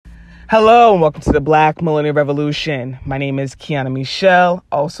Hello and welcome to the Black Millennial Revolution. My name is Kiana Michelle,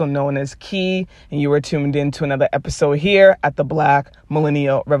 also known as Key, and you are tuned in to another episode here at the Black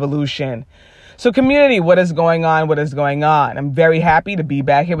Millennial Revolution. So community, what is going on? What is going on? I'm very happy to be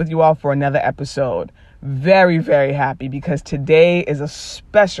back here with you all for another episode. Very, very happy because today is a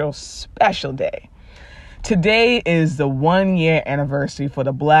special day. Today is the 1-year anniversary for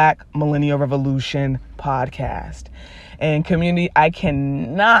the Black Millennial Revolution podcast. And community, I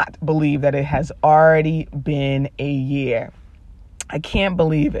cannot believe that it has already been a year. I can't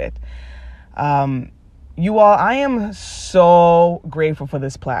believe it. You all, I am so grateful for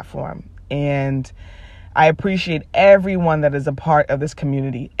this platform. And I appreciate everyone that is a part of this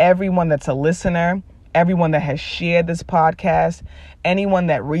community, everyone that's a listener, everyone that has shared this podcast, anyone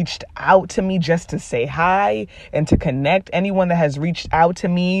that reached out to me just to say hi and to connect, anyone that has reached out to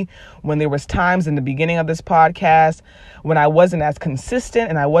me when there was times in the beginning of this podcast when I wasn't as consistent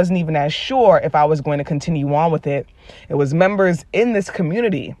and I wasn't even as sure if I was going to continue on with it. It was members in this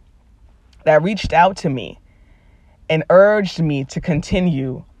community that reached out to me and urged me to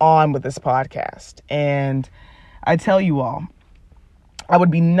continue on with this podcast. And I tell you all, I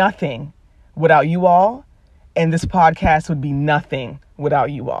would be nothing without you all, and this podcast would be nothing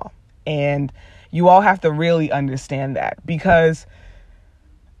without you all. And you all have to really understand that because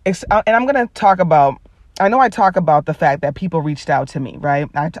and I'm going to talk about, I know I talk about the fact that people reached out to me, right?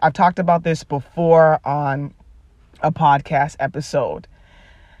 I've talked about this before on a podcast episode,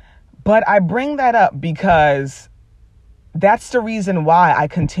 but I bring that up because that's the reason why I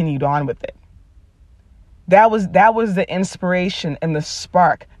continued on with it. That was the inspiration and the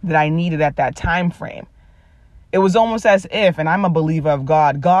spark that I needed at that time frame. It was almost as if, and I'm a believer of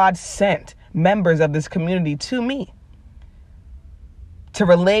God sent members of this community to me to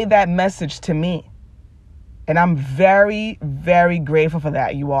relay that message to me. And I'm very, very grateful for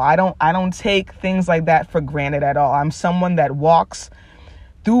that, you all. I don't take things like that for granted at all. I'm someone that walks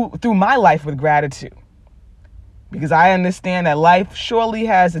through my life with gratitude. Because I understand that life surely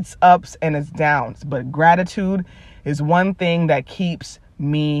has its ups and its downs, but gratitude is one thing that keeps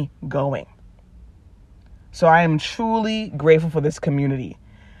me going. So I am truly grateful for this community,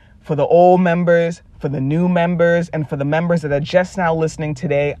 for the old members, for the new members, and for the members that are just now listening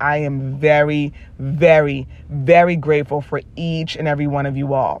today. I am very, very, very grateful for each and every one of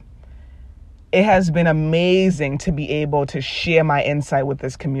you all. It has been amazing to be able to share my insight with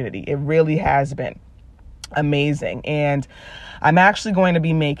this community. It really has been amazing. And I'm actually going to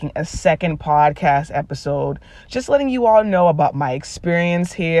be making a second podcast episode, just letting you all know about my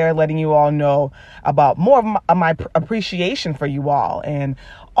experience here, letting you all know about more of my appreciation for you all, and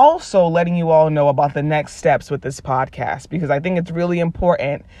also letting you all know about the next steps with this podcast, because I think it's really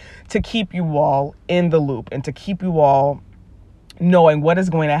important to keep you all in the loop and to keep you all knowing what is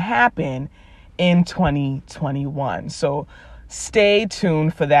going to happen in 2021. So stay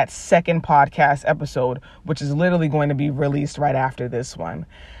tuned for that second podcast episode, which is literally going to be released right after this one.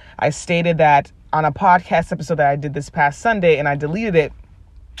 I stated that on a podcast episode that I did this past Sunday, and I deleted it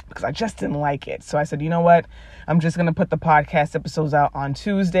because I just didn't like it. So I said, you know what? I'm just going to put the podcast episodes out on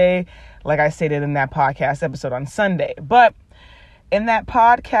Tuesday, like I stated in that podcast episode on Sunday. But in that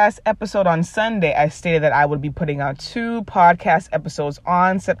podcast episode on Sunday, I stated that I would be putting out 2 podcast episodes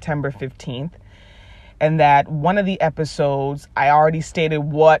on September 15th. And that one of the episodes, I already stated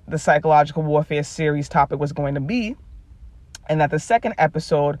what the psychological warfare series topic was going to be. And that the second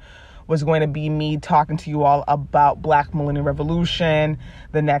episode was going to be me talking to you all about Black Millennial Revolution,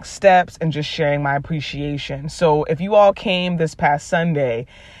 the next steps, and just sharing my appreciation. So if you all came this past Sunday,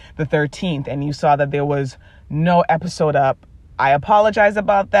 the 13th, and you saw that there was no episode up, I apologize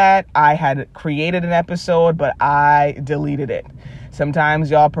about that. I had created an episode, but I deleted it. Sometimes,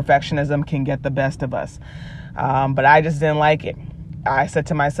 y'all, perfectionism can get the best of us. But I just didn't like it. I said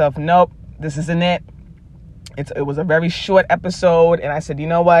to myself, nope, this isn't it. It was a very short episode. And I said, you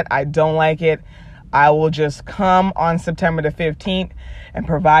know what? I don't like it. I will just come on September the 15th and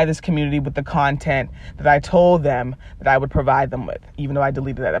provide this community with the content that I told them that I would provide them with, even though I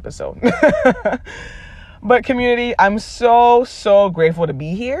deleted that episode. But community, I'm so, so grateful to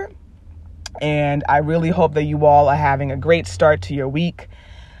be here. And I really hope that you all are having a great start to your week.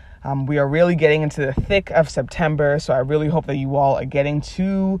 We are really getting into the thick of September, so I really hope that you all are getting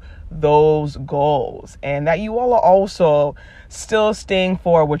to those goals and that you all are also still staying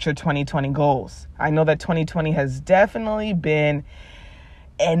forward with your 2020 goals. I know that 2020 has definitely been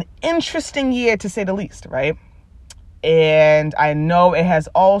an interesting year, to say the least, right? And I know it has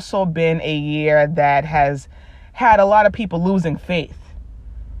also been a year that has had a lot of people losing faith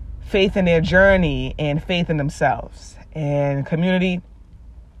in their journey and faith in themselves. And community,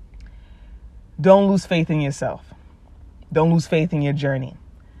 Don't lose faith in yourself. Don't lose faith in your journey.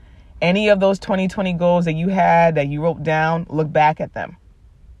 Any of those 2020 goals that you had, that you wrote down, look back at them.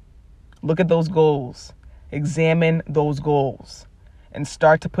 Look at those goals. Examine those goals and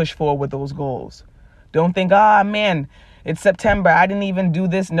start to push forward with those goals. Don't think, man, it's September. I didn't even do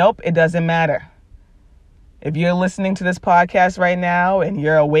this. Nope, it doesn't matter. If you're listening to this podcast right now and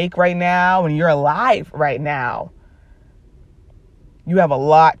you're awake right now and you're alive right now, you have a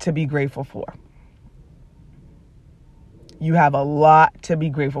lot to be grateful for. You have a lot to be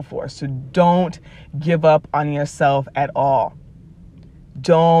grateful for. So don't give up on yourself at all.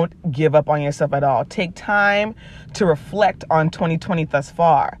 Don't give up on yourself at all. Take time to reflect on 2020 thus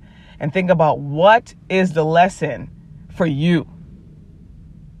far and think about what is the lesson for you.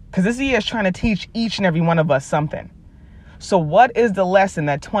 Because this year is trying to teach each and every one of us something. So what is the lesson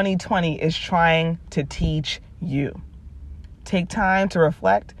that 2020 is trying to teach you? Take time to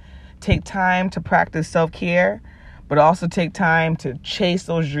reflect. Take time to practice self-care. But also take time to chase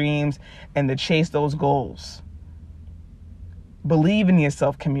those dreams and to chase those goals. Believe in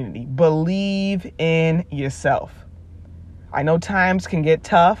yourself, community. Believe in yourself. I know times can get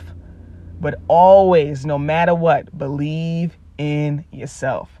tough, but always, no matter what, believe in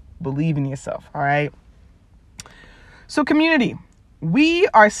yourself. Believe in yourself, all right? So, community, we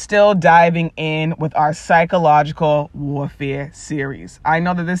are still diving in with our psychological warfare series. I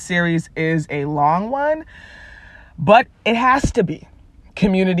know that this series is a long one, but it has to be.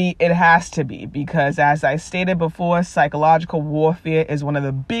 Community, it has to be, because as I stated before, psychological warfare is one of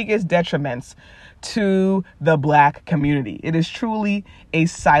the biggest detriments to the Black community. It is truly a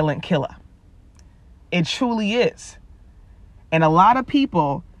silent killer. It truly is. And a lot of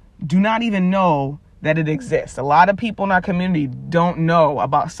people do not even know that it exists. A lot of people in our community don't know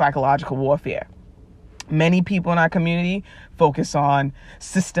about psychological warfare. Many people in our community focus on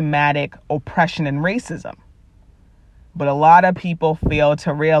systematic oppression and racism. But a lot of people fail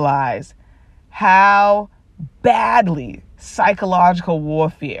to realize how badly psychological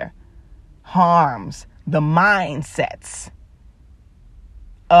warfare harms the mindsets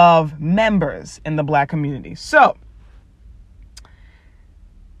of members in the Black community. So,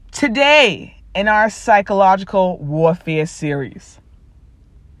 today in our psychological warfare series,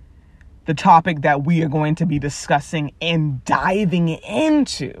 the topic that we are going to be discussing and diving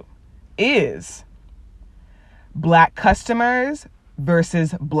into is Black customers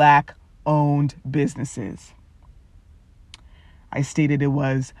versus Black-owned businesses. I stated it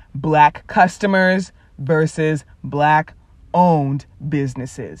was Black customers versus Black-owned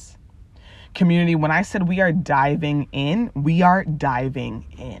businesses. Community, when I said we are diving in, we are diving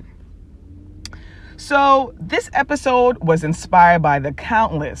in. So this episode was inspired by the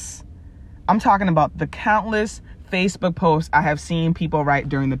countless Facebook posts I have seen people write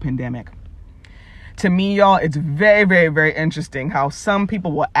during the pandemic. To me, y'all, it's very, very, very interesting how some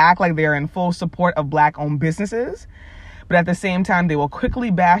people will act like they're in full support of Black-owned businesses, but at the same time, they will quickly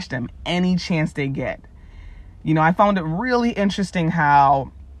bash them any chance they get. You know, I found it really interesting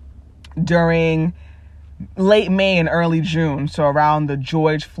how during late May and early June, so around the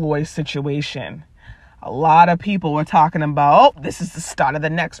George Floyd situation, a lot of people were talking about, this is the start of the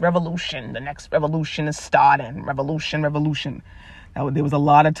next revolution. The next revolution is starting. Revolution. There was a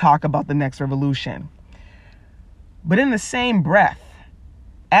lot of talk about the next revolution. But in the same breath,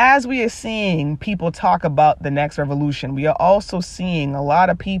 as we are seeing people talk about the next revolution, we are also seeing a lot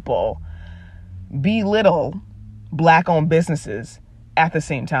of people belittle Black-owned businesses at the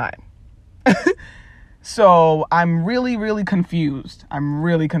same time. So I'm really, really confused. And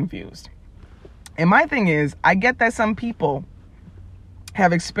my thing is, I get that some people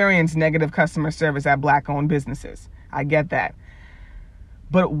have experienced negative customer service at Black-owned businesses. I get that.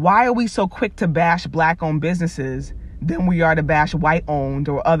 But why are we so quick to bash Black-owned businesses than we are to bash white-owned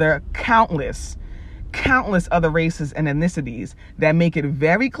or other countless other races and ethnicities that make it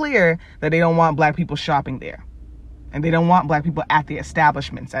very clear that they don't want Black people shopping there and they don't want Black people at the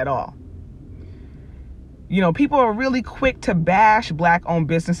establishments at all? You know, people are really quick to bash Black-owned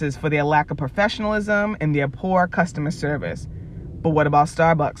businesses for their lack of professionalism and their poor customer service. But what about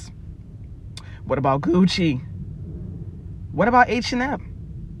Starbucks? What about Gucci? What about H&M?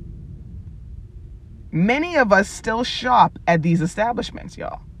 Many of us still shop at these establishments,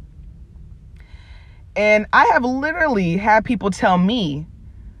 y'all. And I have literally had people tell me,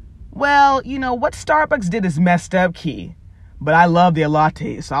 well, you know, what Starbucks did is messed up, Key, but I love their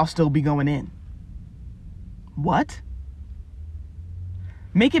lattes, so I'll still be going in. What?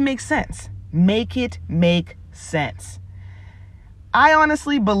 Make it make sense. Make it make sense. I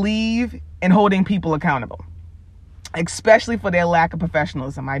honestly believe in holding people accountable, especially for their lack of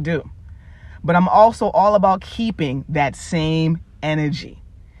professionalism. I do. but I'm also all about keeping that same energy.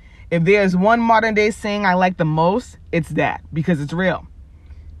 If there's one modern day saying I like the most, it's that, because it's real.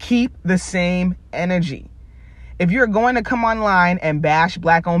 Keep the same energy. If you're going to come online and bash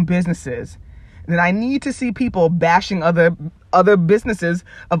Black-owned businesses, then I need to see people bashing other businesses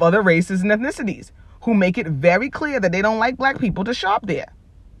of other races and ethnicities who make it very clear that they don't like Black people to shop there.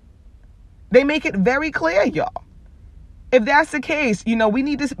 They make it very clear, y'all. If that's the case, we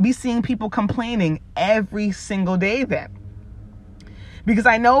need to be seeing people complaining every single day then. Because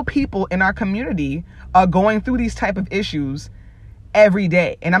I know people in our community are going through these type of issues every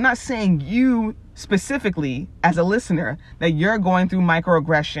day. And I'm not saying you specifically as a listener that you're going through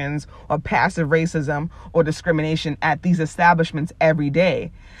microaggressions or passive racism or discrimination at these establishments every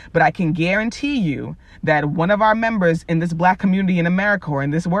day. But I can guarantee you that one of our members in this Black community in America or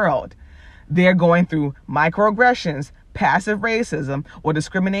in this world, they're going through microaggressions, passive racism, or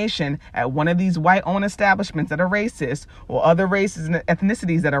discrimination at one of these white-owned establishments that are racist or other races and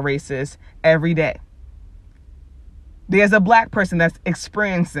ethnicities that are racist every day. There's a Black person that's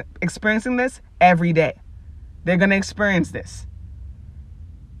experiencing this every day. They're going to experience this.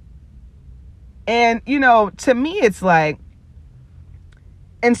 And, to me, it's like,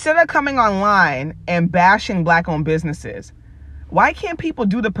 instead of coming online and bashing Black-owned businesses, why can't people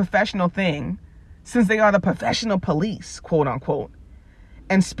do the professional thing, since they are the professional police, quote unquote,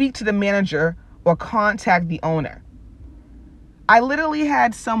 and speak to the manager or contact the owner? I literally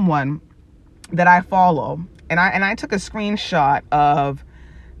had someone that I follow, and I took a screenshot of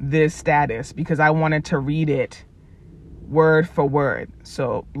this status because I wanted to read it word for word.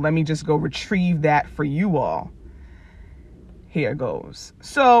 So let me just go retrieve that for you all. Here goes.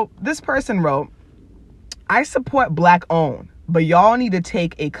 So this person wrote, "I support Black-owned, but y'all need to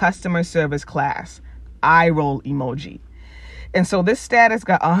take a customer service class." Eye roll emoji. And so this status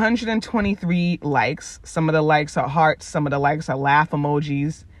got 123 likes. Some of the likes are hearts, some of the likes are laugh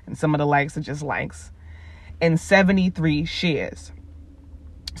emojis, and some of the likes are just likes. And 73 shares.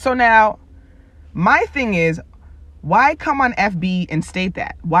 So now, my thing is, why come on FB and state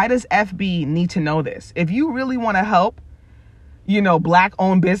that? Why does FB need to know this? If you really want to help,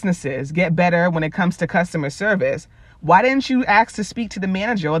 Black-owned businesses get better when it comes to customer service, why didn't you ask to speak to the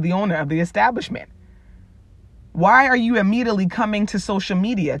manager or the owner of the establishment? Why are you immediately coming to social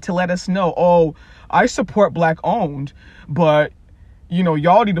media to let us know, oh, I support Black-owned, but,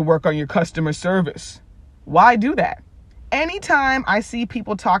 y'all need to work on your customer service? Why do that? Anytime I see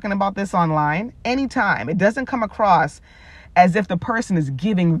people talking about this online, anytime, it doesn't come across as if the person is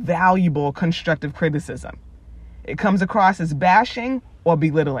giving valuable constructive criticism. It comes across as bashing or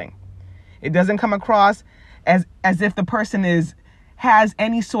belittling. It doesn't come across as if the person has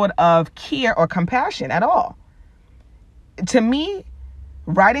any sort of care or compassion at all. To me,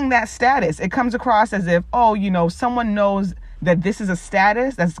 writing that status, it comes across as if, someone knows that this is a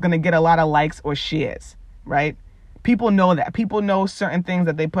status that's going to get a lot of likes or shares, right? People know that. People know certain things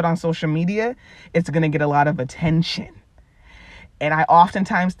that they put on social media, it's going to get a lot of attention. And I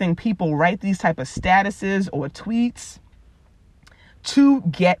oftentimes think people write these type of statuses or tweets to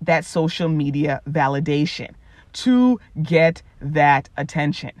get that social media validation, to get that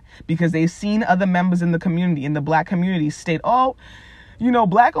attention, because they've seen other members in the community, in the Black community, state,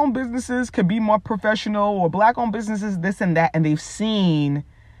 Black-owned businesses could be more professional, or Black-owned businesses this and that, and they've seen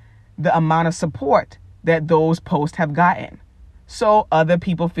the amount of support that those posts have gotten. So other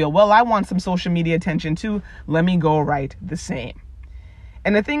people feel, well, I want some social media attention too. Let me go write the same.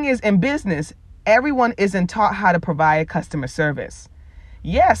 And the thing is, in business, everyone isn't taught how to provide customer service.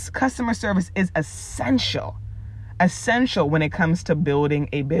 Yes, customer service is essential when it comes to building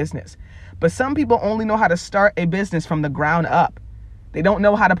a business. But some people only know how to start a business from the ground up. They don't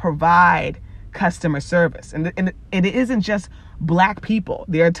know how to provide customer service. And it isn't just Black people.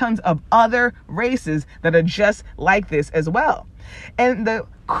 There are tons of other races that are just like this as well. And the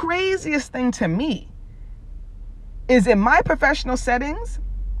craziest thing to me is, in my professional settings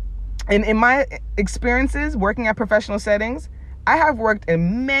and in my experiences working at professional settings, I have worked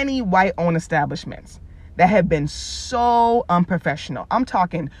in many white-owned establishments that have been so unprofessional. I'm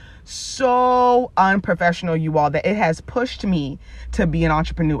talking so unprofessional, you all, that it has pushed me to be an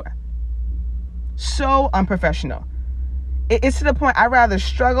entrepreneur. So unprofessional. It's to the point I'd rather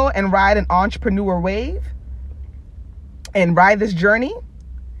struggle and ride an entrepreneur wave and ride this journey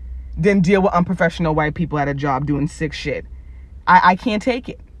than deal with unprofessional white people at a job doing sick shit. I can't take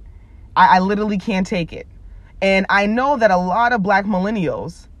it. I literally can't take it. And I know that a lot of Black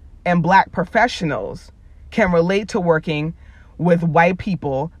millennials and Black professionals can relate to working with white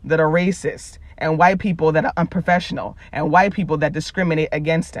people that are racist and white people that are unprofessional and white people that discriminate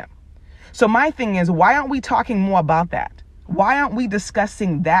against them. So my thing is, why aren't we talking more about that? Why aren't we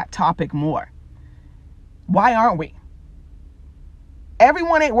discussing that topic more? Why aren't we?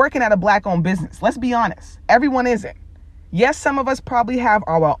 Everyone ain't working at a Black-owned business. Let's be honest. Everyone isn't. Yes, some of us probably have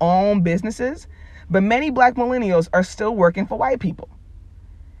our own businesses, but many Black millennials are still working for white people.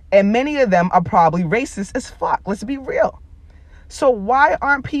 And many of them are probably racist as fuck. Let's be real. So why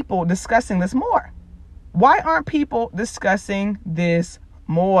aren't people discussing this more? Why aren't people discussing this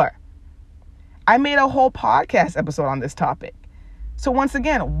more? I made a whole podcast episode on this topic. So once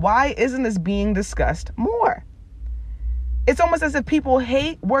again, why isn't this being discussed more? It's almost as if people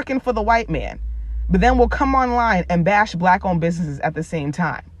hate working for the white man, but then will come online and bash Black-owned businesses at the same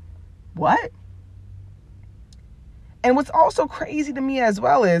time. What? And what's also crazy to me as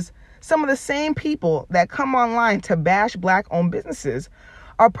well is some of the same people that come online to bash Black-owned businesses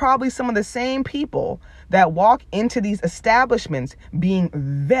are probably some of the same people that walk into these establishments being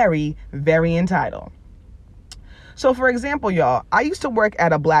very, very entitled. So for example, y'all, I used to work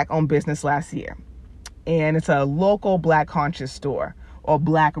at a Black-owned business last year, and it's a local Black conscious store, or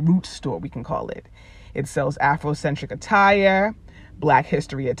Black roots store, we can call it. It sells Afrocentric attire, Black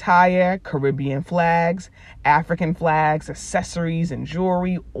history attire, Caribbean flags, African flags, accessories and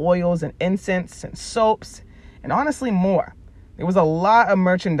jewelry, oils and incense and soaps, and honestly more. There was a lot of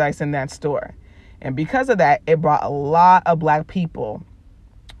merchandise in that store. And because of that, it brought a lot of Black people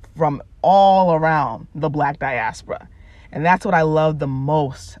from all around the Black diaspora. And that's what I loved the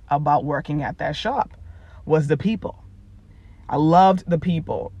most about working at that shop, was the people. I loved the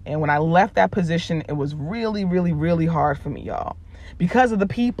people. And when I left that position, it was really, really, really hard for me, y'all, because of the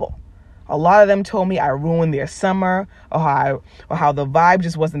people. A lot of them told me I ruined their summer, or how the vibe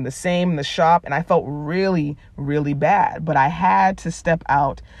just wasn't the same in the shop. And I felt really, really bad. But I had to step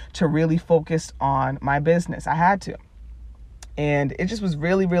out to really focus on my business. I had to. And it just was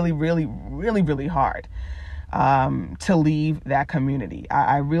really, really, really, really, really hard to leave that community.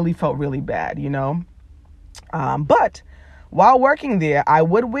 I really felt really bad, you know. But while working there, I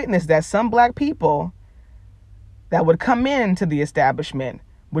would witness that some Black people that would come into the establishment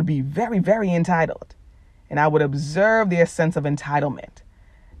would be very, very entitled. And I would observe their sense of entitlement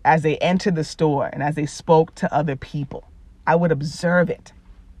as they entered the store and as they spoke to other people. I would observe it.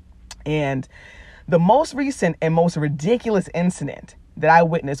 And the most recent and most ridiculous incident that I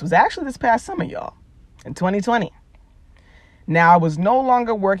witnessed was actually this past summer, y'all, in 2020. Now, I was no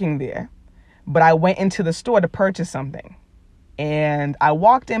longer working there, but I went into the store to purchase something. And I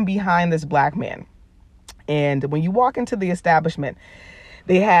walked in behind this Black man. And when you walk into the establishment,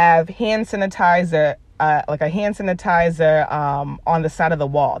 they have hand sanitizer, like a hand sanitizer on the side of the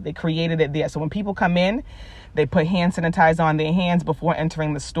wall. They created it there. So when people come in, they put hand sanitizer on their hands before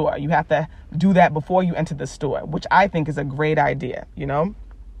entering the store. You have to do that before you enter the store, which I think is a great idea, you know?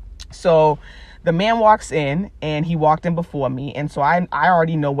 So the man walks in, and he walked in before me. And so I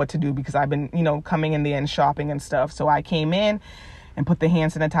already know what to do because I've been, you know, coming in there and shopping and stuff. So I came in and put the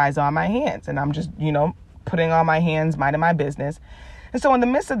hand sanitizer on my hands. And I'm just, you know, putting on my hands, minding my business. And so in the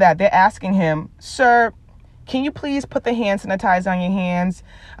midst of that, they're asking him, "Sir, can you please put the hand sanitizer on your hands?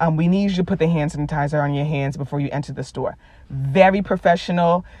 We need you to put the hand sanitizer on your hands before you enter the store." Very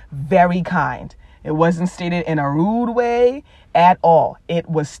professional, very kind. It wasn't stated in a rude way at all. It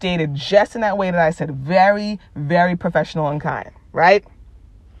was stated just in that way that I said, very, very professional and kind, right?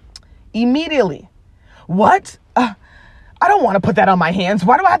 Immediately, what? I don't want to put that on my hands.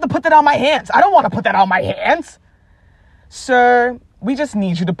 Why do I have to put that on my hands? I don't want to put that on my hands. "Sir, we just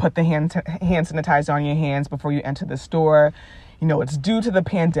need you to put the hand sanitizer on your hands before you enter the store. You know, it's due to the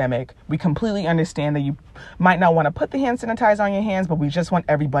pandemic. We completely understand that you might not want to put the hand sanitizer on your hands, but we just want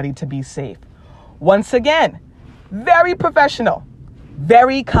everybody to be safe." Once again, very professional,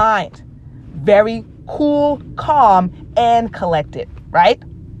 very kind, very cool, calm, and collected, right?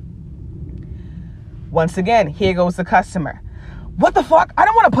 Once again, here goes the customer. "What the fuck? I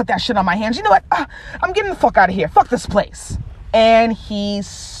don't want to put that shit on my hands. You know what? I'm getting the fuck out of here. Fuck this place." And he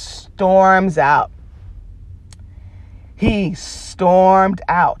storms out. He stormed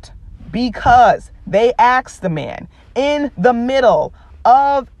out because they asked the man in the middle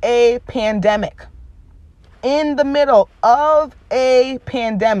of a pandemic,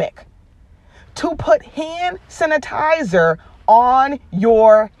 to put hand sanitizer on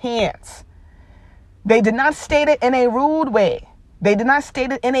your hands. They did not state it in a rude way. They did not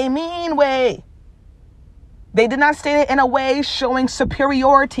state it in a mean way. They did not state it in a way showing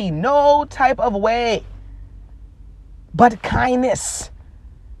superiority, no type of way, but kindness.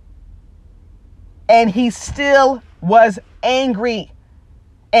 And he still was angry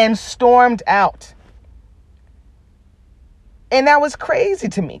and stormed out. And that was crazy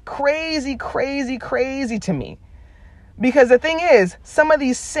to me. Crazy to me. Because the thing is, some of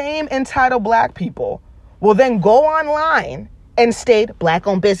these same entitled black people will then go online and state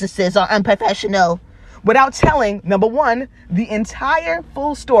black-owned businesses are unprofessional without telling, number one, the entire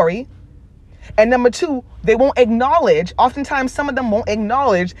full story. And number two, they won't acknowledge, oftentimes some of them won't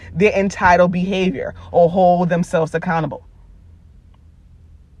acknowledge their entitled behavior or hold themselves accountable.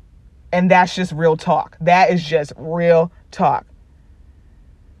 And that's just real talk. That is just real talk.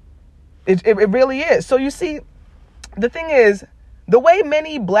 It really is. So you see, the thing is, the way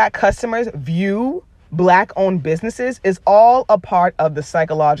many black customers view black-owned businesses is all a part of the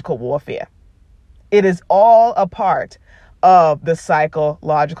psychological warfare. It is all a part of the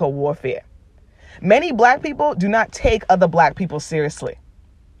psychological warfare. Many black people do not take other black people seriously.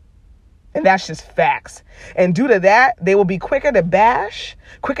 And that's just facts. And due to that, they will be quicker to bash,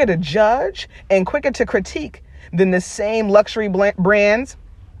 quicker to judge, and quicker to critique than the same luxury brands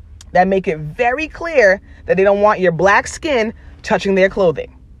that make it very clear that they don't want your black skin touching their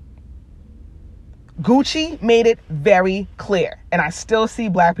clothing. Gucci made it very clear, and I still see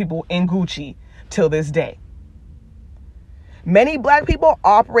black people in Gucci till this day. Many black people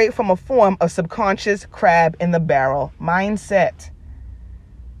operate from a form of subconscious crab in the barrel mindset.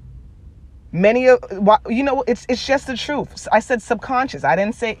 It's just the truth. I said subconscious. I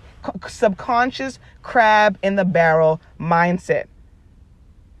didn't say subconscious crab in the barrel mindset.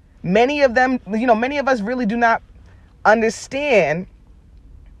 Many of us really do not understand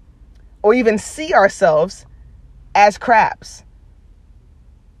or even see ourselves as crabs.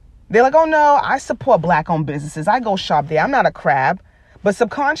 They're like, oh no, I support black-owned businesses. I go shop there. I'm not a crab. But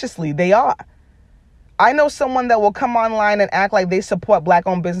subconsciously, they are. I know someone that will come online and act like they support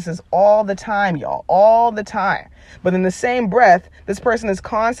black-owned businesses all the time, y'all. All the time. But in the same breath, this person is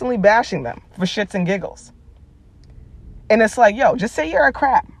constantly bashing them for shits and giggles. And it's like, yo, just say you're a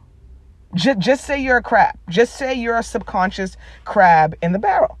crab. Just say you're a crab. Just say you're a subconscious crab in the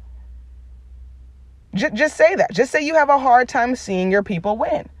barrel. Just say that. Just say you have a hard time seeing your people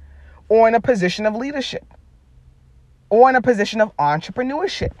win, or in a position of leadership, or in a position of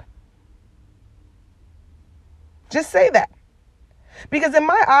entrepreneurship. Just say that. Because in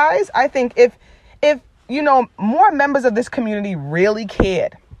my eyes, I think if more members of this community really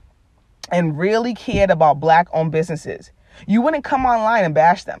cared about black-owned businesses, you wouldn't come online and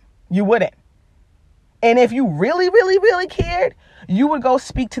bash them. You wouldn't. And if you really cared, you would go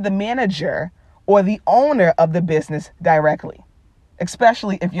speak to the manager or the owner of the business directly,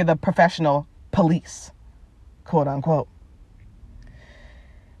 especially if you're the professional police, quote unquote.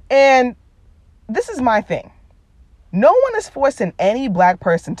 And this is my thing. No one is forcing any black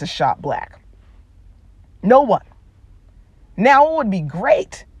person to shop black. No one. Now, it would be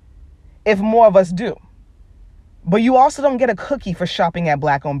great if more of us do. But you also don't get a cookie for shopping at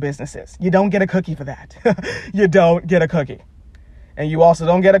black-owned businesses. You don't get a cookie for that. You don't get a cookie. And you also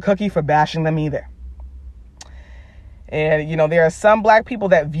don't get a cookie for bashing them either. And, there are some black people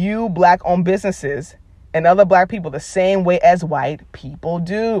that view black-owned businesses and other black people the same way as white people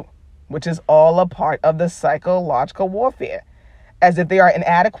do, which is all a part of the psychological warfare, as if they are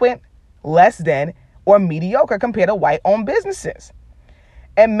inadequate, less than, or mediocre compared to white-owned businesses.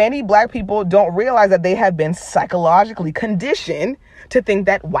 And many black people don't realize that they have been psychologically conditioned to think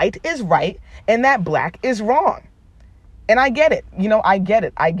that white is right and that black is wrong. And I get it. I get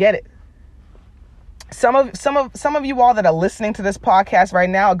it. Some of you all that are listening to this podcast right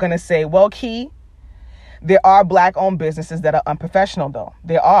now are going to say, well, Key, there are black-owned businesses that are unprofessional, though.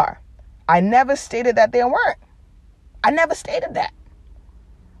 There are. I never stated that there weren't. I never stated that.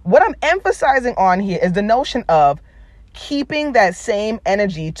 What I'm emphasizing on here is the notion of keeping that same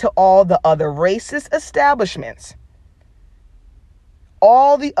energy to all the other racist establishments.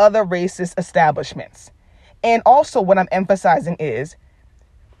 All the other racist establishments. And also what I'm emphasizing is,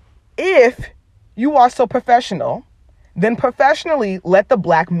 if you are so professional, then professionally let the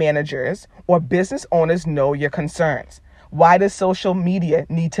black managers or business owners know your concerns. Why does social media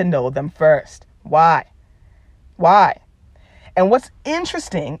need to know them first? Why? And what's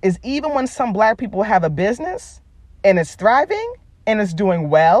interesting is even when some black people have a business and it's thriving and it's doing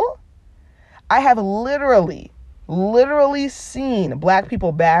well, I have literally seen black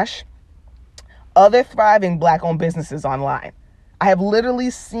people bash other thriving black-owned businesses online. I have literally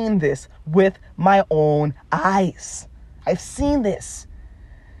seen this with my own eyes. I've seen this.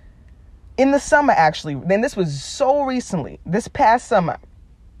 In the summer, actually, and this was so recently, this past summer,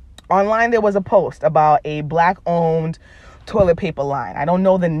 online there was a post about a black-owned toilet paper line. I don't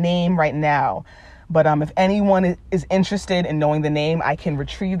know the name right now, But if anyone is interested in knowing the name, I can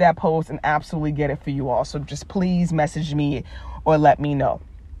retrieve that post and absolutely get it for you all. So just please message me or let me know.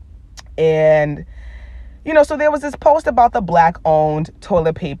 And, so there was this post about the Black-owned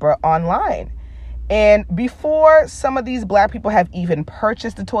toilet paper online. And before some of these Black people have even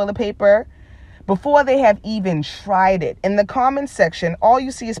purchased the toilet paper, before they have even tried it, in the comments section, all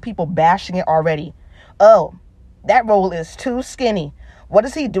you see is people bashing it already. Oh, that roll is too skinny. What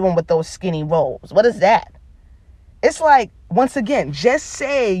is he doing with those skinny rolls? What is that? It's like, once again, just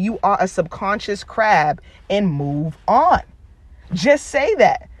say you are a subconscious crab and move on. Just say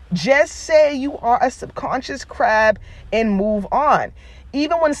that. Just say you are a subconscious crab and move on.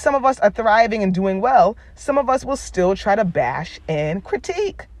 Even when some of us are thriving and doing well, some of us will still try to bash and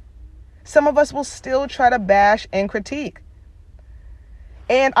critique. Some of us will still try to bash and critique.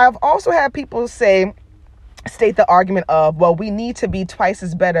 And I've also had people state the argument of, well, we need to be twice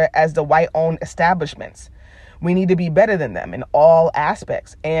as better as the white-owned establishments. We need to be better than them in all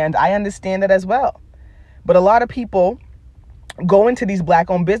aspects. And I understand that as well. But a lot of people go into these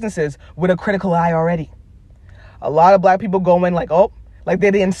Black-owned businesses with a critical eye already. A lot of Black people go in like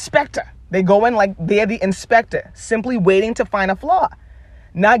they're the inspector. They go in like they're the inspector, simply waiting to find a flaw,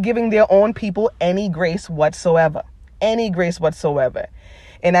 not giving their own people any grace whatsoever. Any grace whatsoever.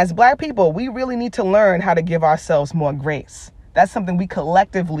 And as Black people, we really need to learn how to give ourselves more grace. That's something we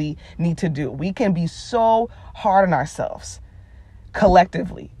collectively need to do. We can be so hard on ourselves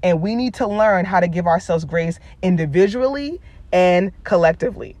collectively, and we need to learn how to give ourselves grace individually and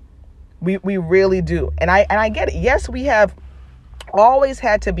collectively. We really do. And I get it. Yes, we have always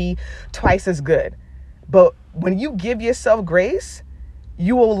had to be twice as good. But when you give yourself grace,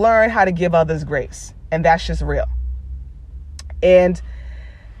 you will learn how to give others grace. And that's just real. And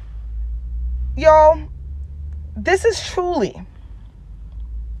y'all, this is truly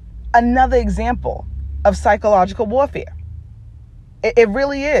another example of psychological warfare. It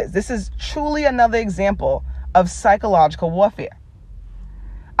really is. This is truly another example of psychological warfare.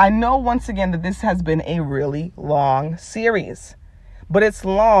 I know once again that this has been a really long series, but it's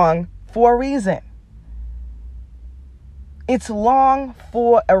long for a reason. It's long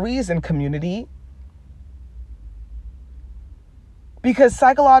for a reason, community. Because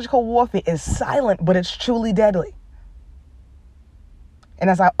psychological warfare is silent, but it's truly deadly. And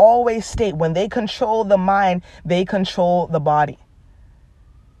as I always state, when they control the mind, they control the body.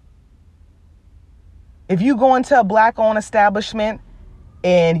 If you go into a Black-owned establishment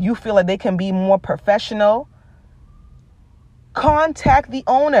and you feel like they can be more professional, contact the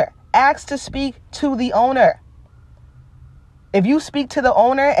owner. Ask to speak to the owner. If you speak to the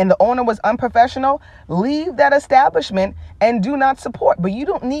owner and the owner was unprofessional, leave that establishment and do not support. But you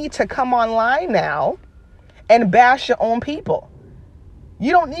don't need to come online now and bash your own people.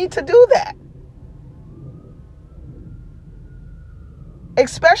 You don't need to do that.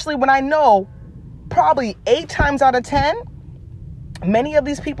 Especially when I know probably 8 times out of 10, many of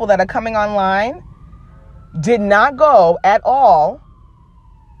these people that are coming online did not go at all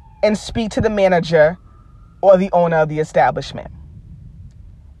and speak to the manager or the owner of the establishment.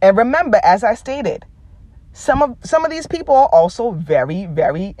 And remember, as I stated, some of these people are also very,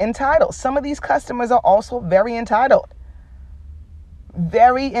 very entitled. Some of these customers are also very entitled.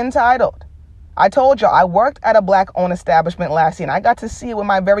 Very entitled. I told you, I worked at a Black-owned establishment last year, and I got to see it with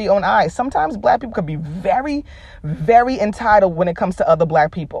my very own eyes. Sometimes Black people could be very, very entitled when it comes to other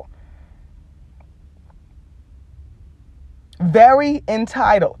Black people. Very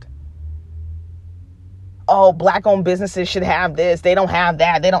entitled. Oh, Black-owned businesses should have this. They don't have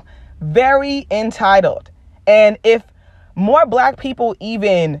that. They don't. Very entitled. And if more Black people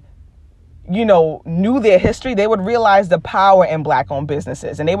even, knew their history, they would realize the power in Black-owned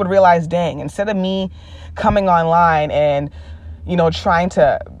businesses. And they would realize, dang, instead of me coming online and, trying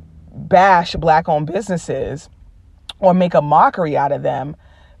to bash Black-owned businesses or make a mockery out of them,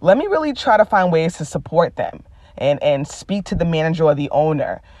 let me really try to find ways to support them and speak to the manager or the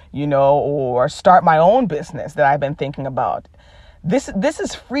owner, or start my own business that I've been thinking about. This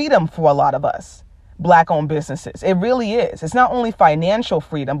is freedom for a lot of us. Black-owned businesses. It really is. It's not only financial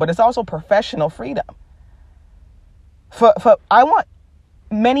freedom, but it's also professional freedom. I want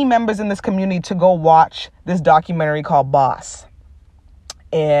many members in this community to go watch this documentary called Boss.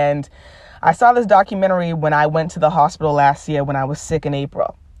 And I saw this documentary when I went to the hospital last year when I was sick in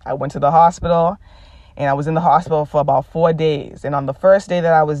April. I went to the hospital and I was in the hospital for about 4 days. And on the first day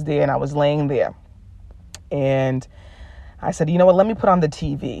that I was there and I was laying there, and I said, you know what, let me put on the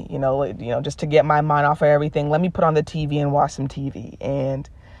TV, just to get my mind off of everything. Let me put on the TV and watch some TV. And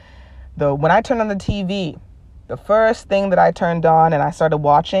when I turned on the TV, the first thing that I turned on and I started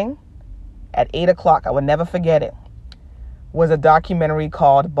watching at 8 o'clock, I would never forget it, was a documentary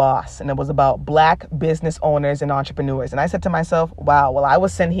called Boss, and it was about Black business owners and entrepreneurs. And I said to myself, wow, well, I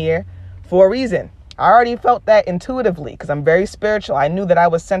was sent here for a reason. I already felt that intuitively because I'm very spiritual. I knew that I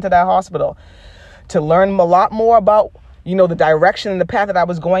was sent to that hospital to learn a lot more about, the direction and the path that I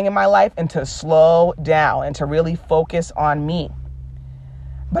was going in my life, and to slow down and to really focus on me.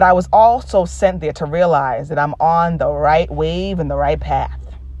 But I was also sent there to realize that I'm on the right wave and the right path.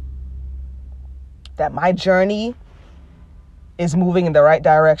 That my journey is moving in the right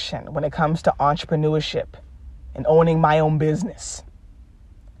direction when it comes to entrepreneurship and owning my own business.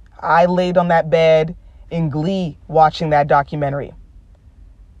 I laid on that bed in glee watching that documentary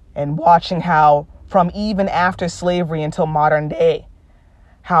and watching how, from even after slavery until modern day,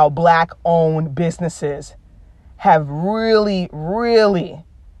 how Black-owned businesses have really, really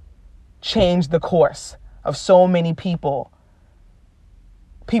changed the course of so many people's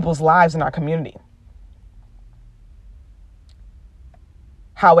lives in our community.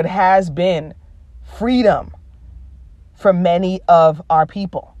 How it has been freedom for many of our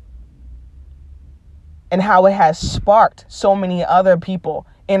people. And how it has sparked so many other people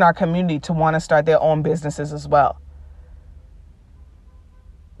in our community to want to start their own businesses as well.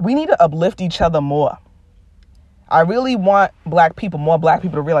 We need to uplift each other more. I really want more Black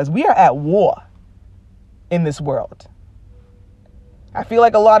people to realize we are at war in this world. I feel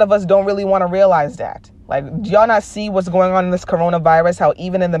like a lot of us don't really want to realize that. Like, do y'all not see what's going on in this coronavirus? How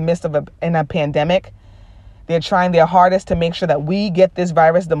even in the midst of a pandemic, they're trying their hardest to make sure that we get this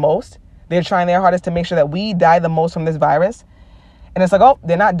virus the most. They're trying their hardest to make sure that we die the most from this virus. And it's like,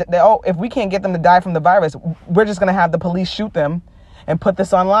 if we can't get them to die from the virus, we're just going to have the police shoot them and put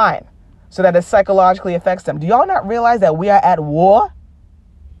this online so that it psychologically affects them. Do y'all not realize that we are at war?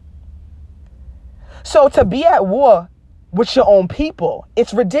 So to be at war with your own people,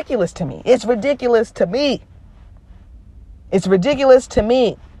 it's ridiculous to me. It's ridiculous to me. It's ridiculous to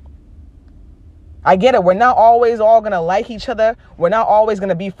me. I get it. We're not always all going to like each other. We're not always going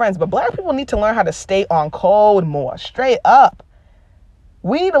to be friends. But Black people need to learn how to stay on code more. Straight up.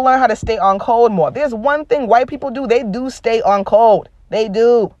 We need to learn how to stay on code more. There's one thing white people do. They do stay on code. They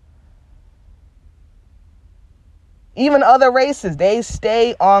do. Even other races, they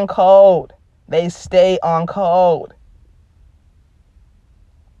stay on code. They stay on code.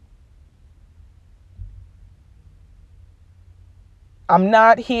 I'm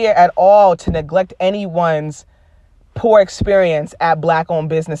not here at all to neglect anyone's poor experience at Black-owned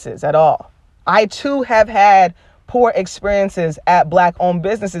businesses at all. I too have had poor experiences at Black-owned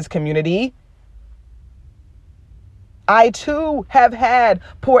businesses community. I too have had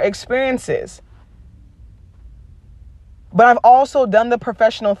poor experiences. But I've also done the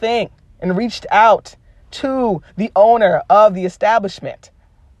professional thing and reached out to the owner of the establishment.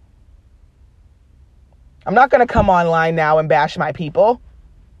 I'm not going to come online now and bash my people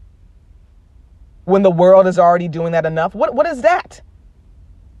when the world is already doing that enough. What is that?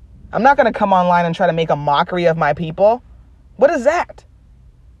 I'm not going to come online and try to make a mockery of my people. What is that?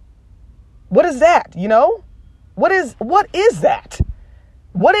 What is that? What is that?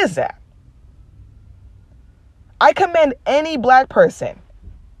 What is that? I commend any Black person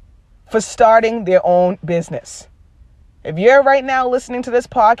for starting their own business. If you're right now listening to this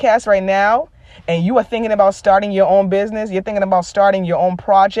podcast right now, and you are thinking about starting your own business, you're thinking about starting your own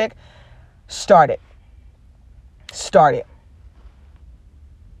project, start it. Start it.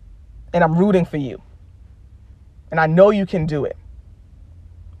 And I'm rooting for you. And I know you can do it.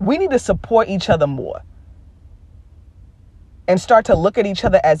 We need to support each other more and start to look at each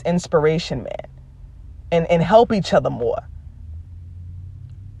other as inspiration, man, and help each other more.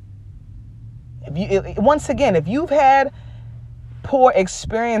 If you've had poor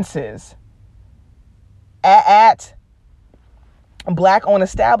experiences at Black-owned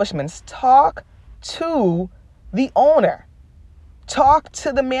establishments, talk to the owner. Talk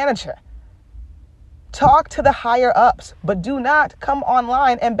to the manager. Talk to the higher ups, but do not come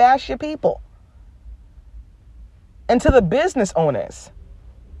online and bash your people. And to the business owners,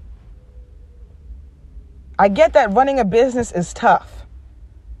 I get that running a business is tough,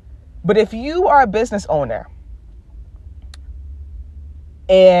 but if you are a business owner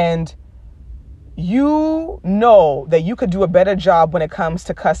and you know that you could do a better job when it comes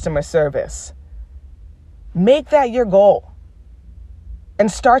to customer service, make that your goal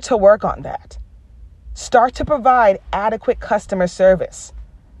and start to work on that. Start to provide adequate customer service.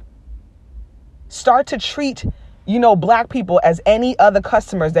 Start to treat, Black people as any other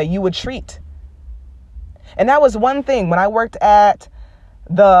customers that you would treat. And that was one thing when I worked at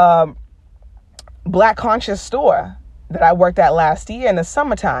the Black Conscious store that I worked at last year in the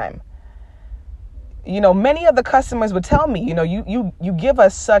summertime. many of the customers would tell me, you give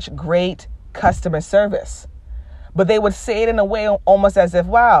us such great customer service. But they would say it in a way almost as if,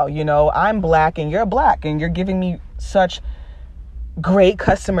 wow, I'm black and you're giving me such great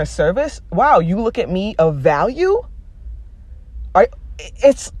customer service. Wow, you look at me of value?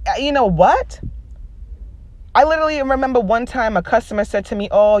 What? I literally remember one time a customer said to me,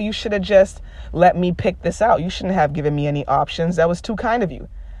 oh, you should have just let me pick this out. You shouldn't have given me any options. That was too kind of you.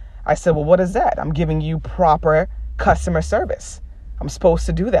 I said, well, what is that? I'm giving you proper customer service. I'm supposed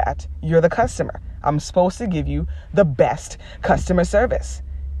to do that. You're the customer. I'm supposed to give you the best customer service.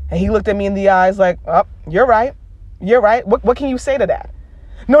 And he looked at me in the eyes like, oh, you're right. You're right. What can you say to that?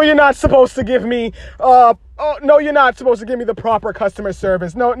 No, you're not supposed to give me, no, you're not supposed to give me the proper customer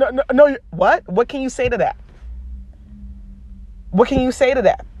service. No. What? What can you say to that? What can you say to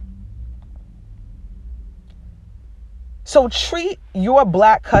that? So treat your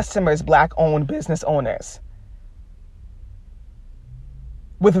black customers, black-owned business owners,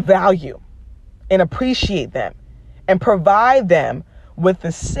 with value and appreciate them and provide them with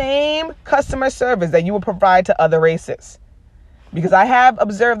the same customer service that you would provide to other races. Because I have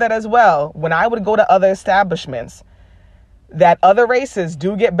observed that as well. When I would go to other establishments, that other races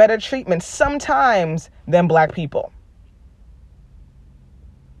do get better treatment sometimes than black people.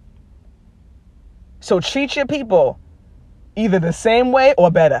 So treat your people either the same way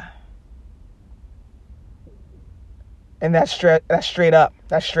or better. And that's straight up.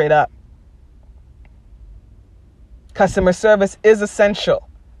 That's straight up. Customer service is essential.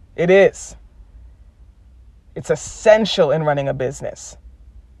 It is. It's essential in running a business.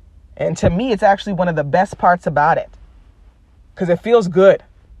 And to me, it's actually one of the best parts about it. Because it feels good.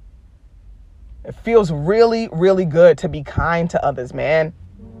 It feels really, really good to be kind to others, man.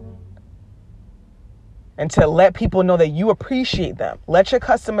 And to let people know that you appreciate them. Let your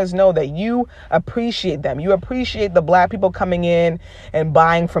customers know that you appreciate them. You appreciate the black people coming in and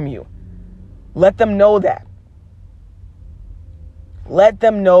buying from you. Let them know that. Let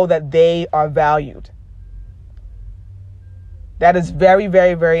them know that they are valued. That is very,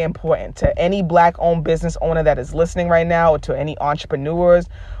 very, very important to any black-owned business owner that is listening right now, or to any entrepreneurs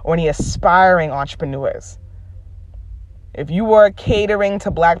or any aspiring entrepreneurs. If you are catering to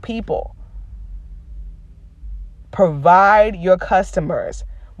black people, provide your customers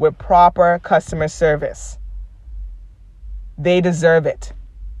with proper customer service. They deserve it.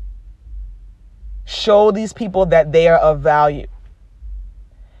 Show these people that they are of value.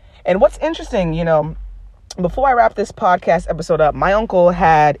 And what's interesting, before I wrap this podcast episode up, my uncle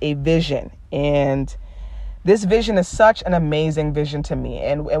had a vision, and this vision is such an amazing vision to me.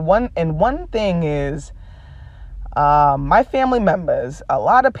 And one thing is, my family members, a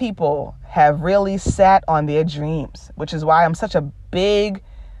lot of people have really sat on their dreams, which is why I'm such a big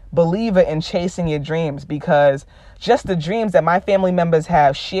believer in chasing your dreams, because just the dreams that my family members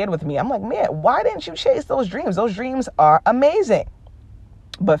have shared with me, I'm like, man, why didn't you chase those dreams? Those dreams are amazing.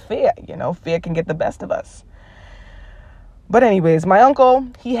 But fear can get the best of us. But anyways, my uncle,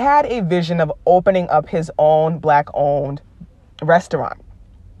 he had a vision of opening up his own black-owned restaurant.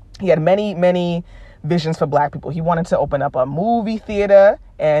 He had many, many visions for black people. He wanted to open up a movie theater,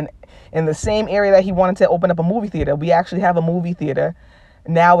 and in the same area that he wanted to open up a movie theater, we actually have a movie theater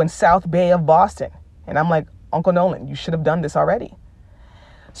now in South Bay of Boston. And I'm like, Uncle Nolan, you should have done this already.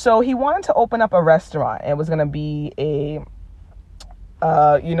 So he wanted to open up a restaurant. It was going to be a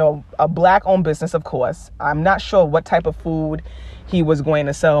black-owned business, of course. I'm not sure what type of food he was going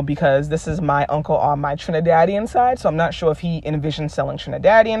to sell, because this is my uncle on my Trinidadian side. So I'm not sure if he envisioned selling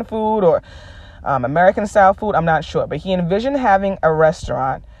Trinidadian food or American-style food. I'm not sure. But he envisioned having a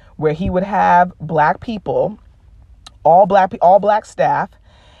restaurant where he would have black people, all black staff,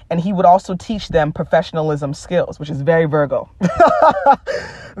 and he would also teach them professionalism skills, which is very Virgo.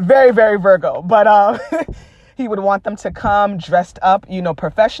 Very, very Virgo. But he would want them to come dressed up,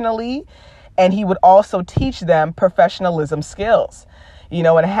 professionally. And he would also teach them professionalism skills,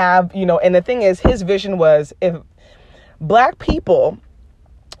 and have, and the thing is, his vision was, if black people,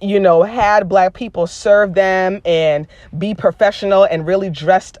 had black people serve them and be professional and really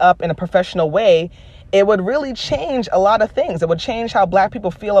dressed up in a professional way, it would really change a lot of things. It would change how black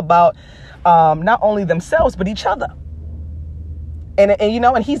people feel about not only themselves, but each other.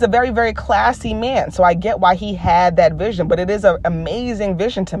 And he's a very, very classy man. So I get why he had that vision, but it is an amazing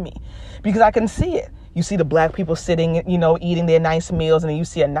vision to me, because I can see it. You see the black people sitting, eating their nice meals, and then you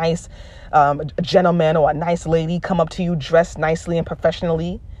see a nice gentleman or a nice lady come up to you dressed nicely and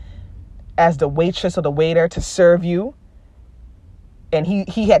professionally as the waitress or the waiter to serve you. And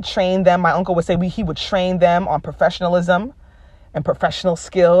he had trained them. My uncle would say he would train them on professionalism, and professional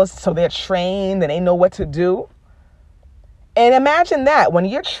skills, so they're trained and they know what to do. And imagine that when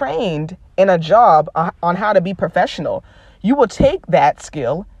you're trained in a job on how to be professional, you will take that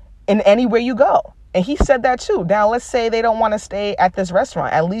skill in anywhere you go. And he said that too. Now, let's say they don't want to stay at this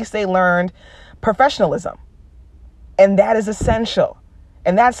restaurant. At least they learned professionalism. And that is essential.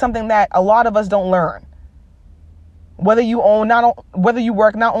 And that's something that a lot of us don't learn. Whether you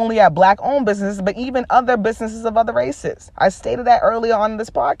work not only at Black-owned businesses, but even other businesses of other races. I stated that earlier on in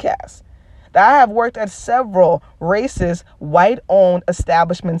this podcast, that I have worked at several racist, white-owned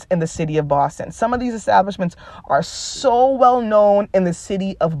establishments in the city of Boston. Some of these establishments are so well known in the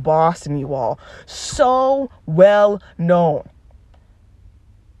city of Boston, you all. So well known.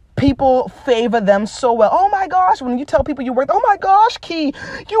 People favor them so well. Oh my gosh, when you tell people you work, oh my gosh, Key,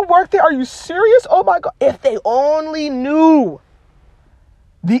 you work there? Are you serious? Oh my God. If they only knew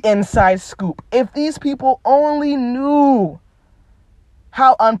the inside scoop. If these people only knew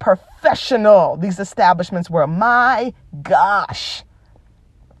how unprofessional these establishments were. My gosh.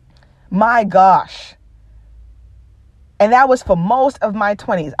 My gosh. And that was for most of my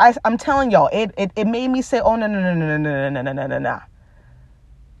 20s. I'm telling y'all, it made me say, oh, no.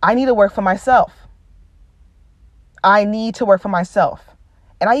 I need to work for myself. I need to work for myself.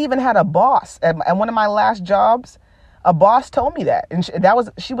 And I even had a boss at one of my last jobs. A boss told me that. And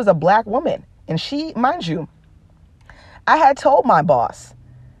she was a Black woman. And she, mind you, I had told my boss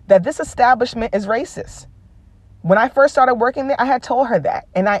that this establishment is racist. When I first started working there, I had told her that.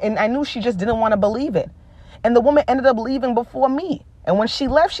 And I knew she just didn't want to believe it. And the woman ended up leaving before me. And when she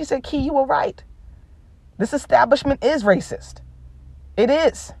left, she said, Key, you were right. This establishment is racist. It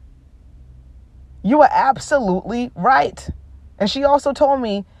is. You are absolutely right. And she also told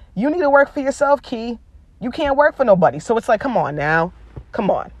me, you need to work for yourself, Key. You can't work for nobody. So it's like, come on now.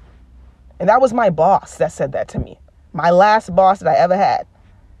 Come on. And that was my boss that said that to me. My last boss that I ever had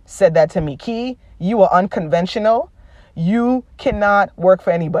said that to me. Key, you are unconventional. You cannot work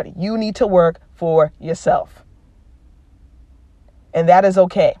for anybody. You need to work for yourself. And that is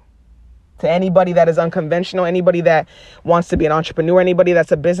okay. To anybody that is unconventional, anybody that wants to be an entrepreneur, anybody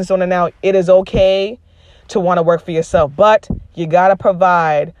that's a business owner now, it is okay to want to work for yourself. But you got to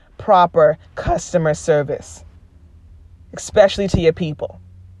provide proper customer service, especially to your people.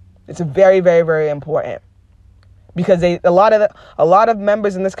 It's very, very, very important. Because a lot of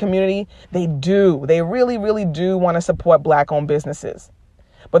members in this community, they really, really do want to support Black-owned businesses.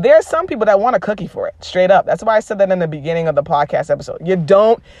 But there are some people that want a cookie for it, straight up. That's why I said that in the beginning of the podcast episode. You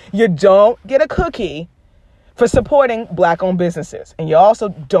don't get a cookie for supporting Black-owned businesses. And you also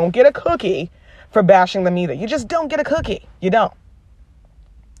don't get a cookie for bashing them either. You just don't get a cookie. You don't.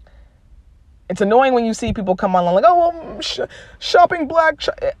 It's annoying when you see people come online like, oh, well, shopping Black.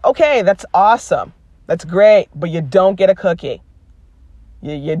 Okay, that's awesome. That's great. But you don't get a cookie.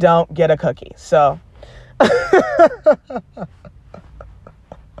 You don't get a cookie. So...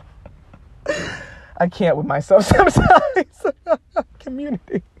 I can't with myself sometimes.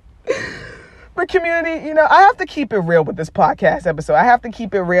 Community. But community, I have to keep it real with this podcast episode. I have to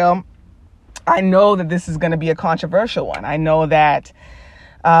keep it real. I know that this is going to be a controversial one. I know that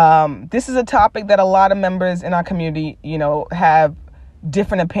this is a topic that a lot of members in our community, have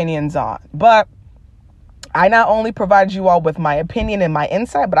different opinions on. But I not only provide you all with my opinion and my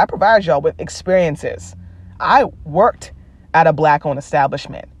insight, but I provide you all with experiences. I worked at a Black-owned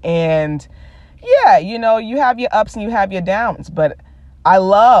establishment. And yeah, you have your ups and you have your downs. But I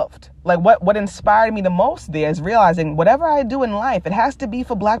loved, what inspired me the most there is realizing whatever I do in life, it has to be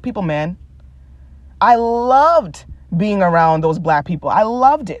for Black people, man. I loved being around those Black people. I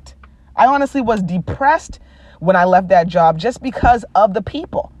loved it. I honestly was depressed when I left that job just because of the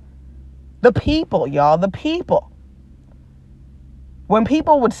people. The people, y'all, the people. When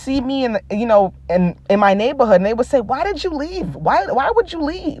people would see me in my neighborhood and they would say, why did you leave? Why would you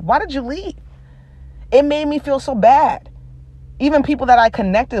leave? Why did you leave? It made me feel so bad. Even people that I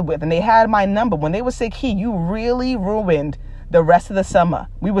connected with and they had my number, when they would say, Key, you really ruined the rest of the summer.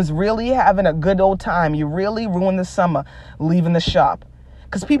 We was really having a good old time. You really ruined the summer leaving the shop.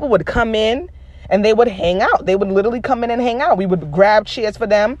 Because people would come in and they would hang out. They would literally come in and hang out. We would grab chairs for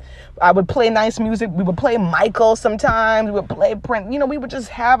them. I would play nice music. We would play Michael sometimes. We would play Prince. We would just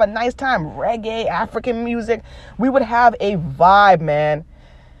have a nice time. Reggae, African music. We would have a vibe, man.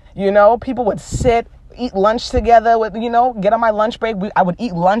 People would sit, eat lunch together with, get on my lunch break. I would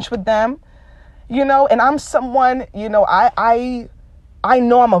eat lunch with them, and I'm someone, I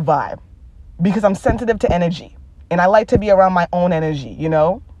know I'm a vibe because I'm sensitive to energy and I like to be around my own energy,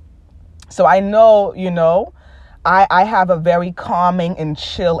 So I know, I have a very calming and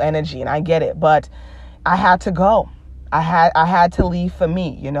chill energy and I get it, but I had to go. I had to leave for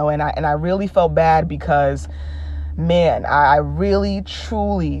me, and I really felt bad because, man, I really,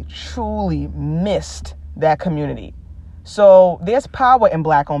 truly, truly missed that community. So there's power in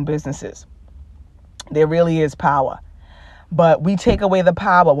Black-owned businesses. There really is power. But we take away the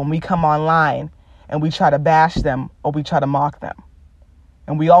power when we come online and we try to bash them or we try to mock them.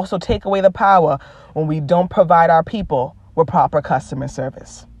 And we also take away the power when we don't provide our people with proper customer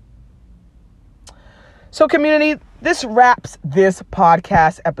service. So community, this wraps this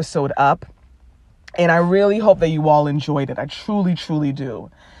podcast episode up. And I really hope that you all enjoyed it. I truly, truly do.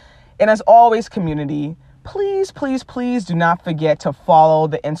 And as always, community, please, please, please do not forget to follow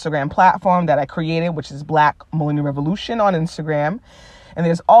the Instagram platform that I created, which is Black Millennial Revolution on Instagram. And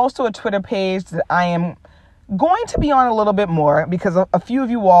there's also a Twitter page that I am going to be on a little bit more because a few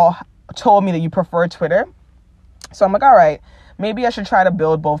of you all told me that you prefer Twitter. So I'm like, all right, maybe I should try to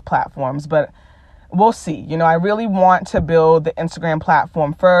build both platforms, but we'll see. I really want to build the Instagram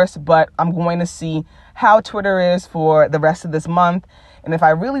platform first, but I'm going to see how Twitter is for the rest of this month. And if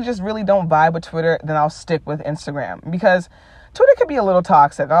I really don't vibe with Twitter, then I'll stick with Instagram because Twitter can be a little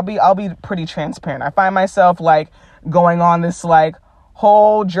toxic. I'll be pretty transparent. I find myself going on this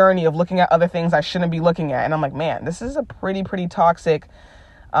whole journey of looking at other things I shouldn't be looking at. And I'm like, man, this is a pretty toxic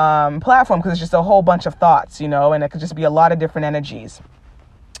platform because it's just a whole bunch of thoughts, and it could just be a lot of different energies.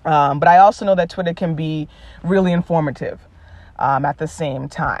 But I also know that Twitter can be really informative at the same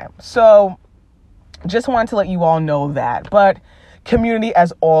time. So just wanted to let you all know that. But community,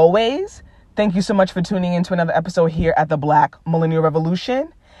 as always, thank you so much for tuning in to another episode here at the Black Millennial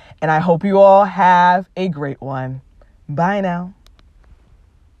Revolution. And I hope you all have a great one. Bye now.